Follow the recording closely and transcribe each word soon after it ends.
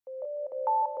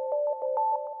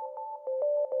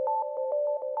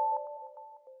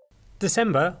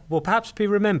December will perhaps be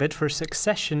remembered for a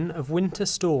succession of winter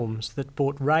storms that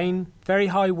brought rain, very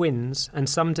high winds and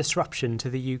some disruption to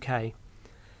the UK.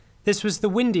 This was the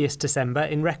windiest December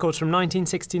in records from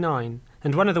 1969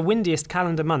 and one of the windiest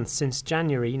calendar months since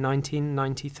January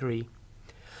 1993.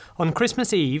 On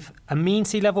Christmas Eve, a mean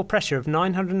sea level pressure of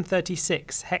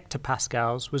 936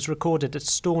 hectopascals was recorded at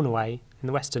Stornoway in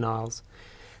the Western Isles,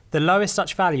 the lowest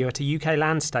such value at a UK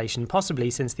land station possibly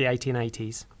since the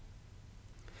 1880s.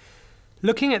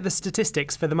 Looking at the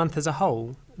statistics for the month as a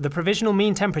whole, the provisional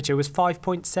mean temperature was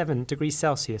 5.7 degrees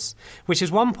Celsius, which is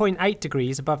 1.8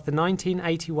 degrees above the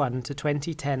 1981 to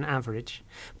 2010 average,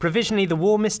 provisionally the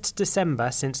warmest December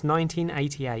since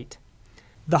 1988.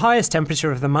 The highest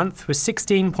temperature of the month was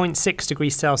 16.6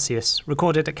 degrees Celsius,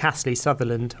 recorded at Castley,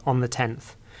 Sutherland, on the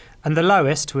 10th, and the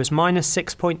lowest was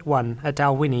 -6.1 at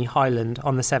Dalwhinnie, Highland,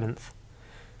 on the 7th.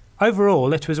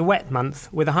 Overall, it was a wet month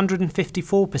with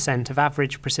 154% of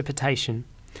average precipitation.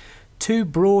 Two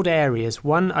broad areas,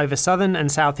 one over southern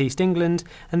and southeast England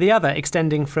and the other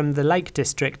extending from the Lake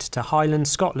District to Highland,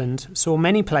 Scotland, saw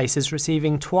many places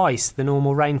receiving twice the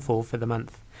normal rainfall for the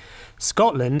month.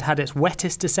 Scotland had its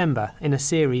wettest December in a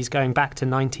series going back to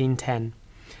 1910.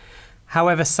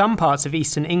 However, some parts of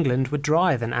eastern England were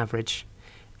drier than average.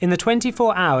 In the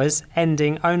 24 hours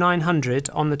ending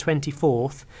 0900 on the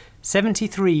 24th,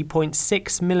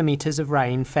 73.6 millimetres of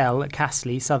rain fell at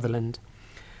Castley, Sutherland.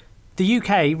 The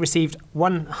UK received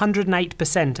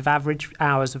 108% of average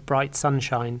hours of bright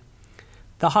sunshine.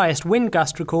 The highest wind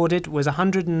gust recorded was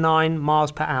 109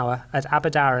 miles per hour at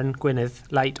Aberdaron,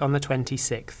 Gwynedd, late on the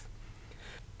 26th.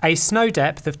 A snow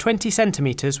depth of 20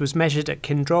 centimetres was measured at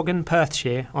Kindrogan,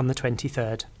 Perthshire on the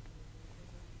 23rd.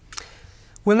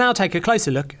 We'll now take a closer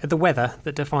look at the weather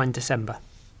that defined December.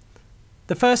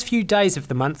 The first few days of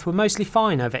the month were mostly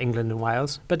fine over England and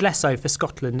Wales, but less so for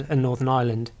Scotland and Northern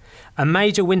Ireland. A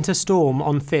major winter storm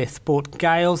on 5th brought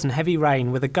gales and heavy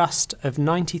rain with a gust of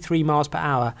 93 miles per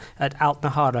hour at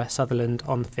Altnahara, Sutherland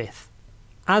on 5th.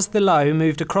 As the low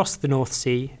moved across the North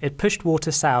Sea, it pushed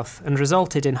water south and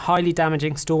resulted in highly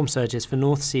damaging storm surges for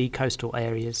North Sea coastal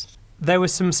areas. There were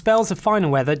some spells of finer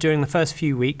weather during the first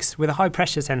few weeks, with a high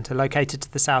pressure centre located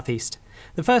to the southeast.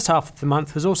 The first half of the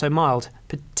month was also mild,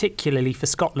 particularly for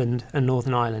Scotland and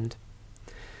Northern Ireland.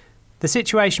 The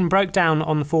situation broke down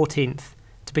on the 14th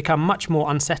to become much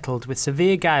more unsettled, with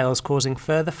severe gales causing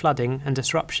further flooding and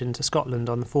disruption to Scotland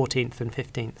on the 14th and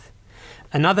 15th.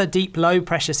 Another deep low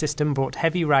pressure system brought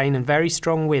heavy rain and very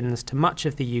strong winds to much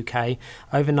of the UK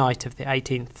overnight of the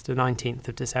 18th to 19th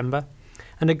of December,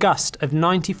 and a gust of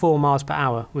 94 miles per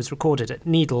hour was recorded at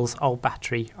Needles Old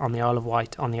Battery on the Isle of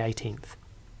Wight on the 18th.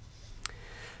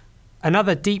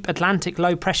 Another deep Atlantic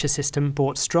low-pressure system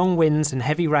brought strong winds and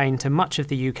heavy rain to much of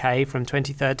the UK from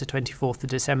 23rd to 24th of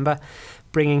December,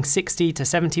 bringing 60 to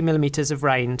 70 millimetres of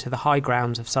rain to the high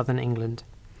grounds of southern England.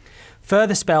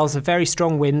 Further spells of very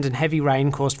strong wind and heavy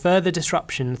rain caused further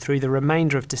disruption through the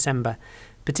remainder of December,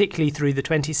 particularly through the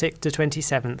 26th to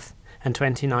 27th and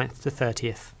 29th to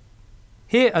 30th.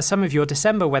 Here are some of your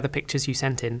December weather pictures you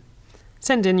sent in.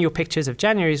 Send in your pictures of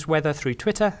January's weather through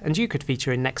Twitter and you could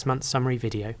feature in next month's summary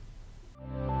video.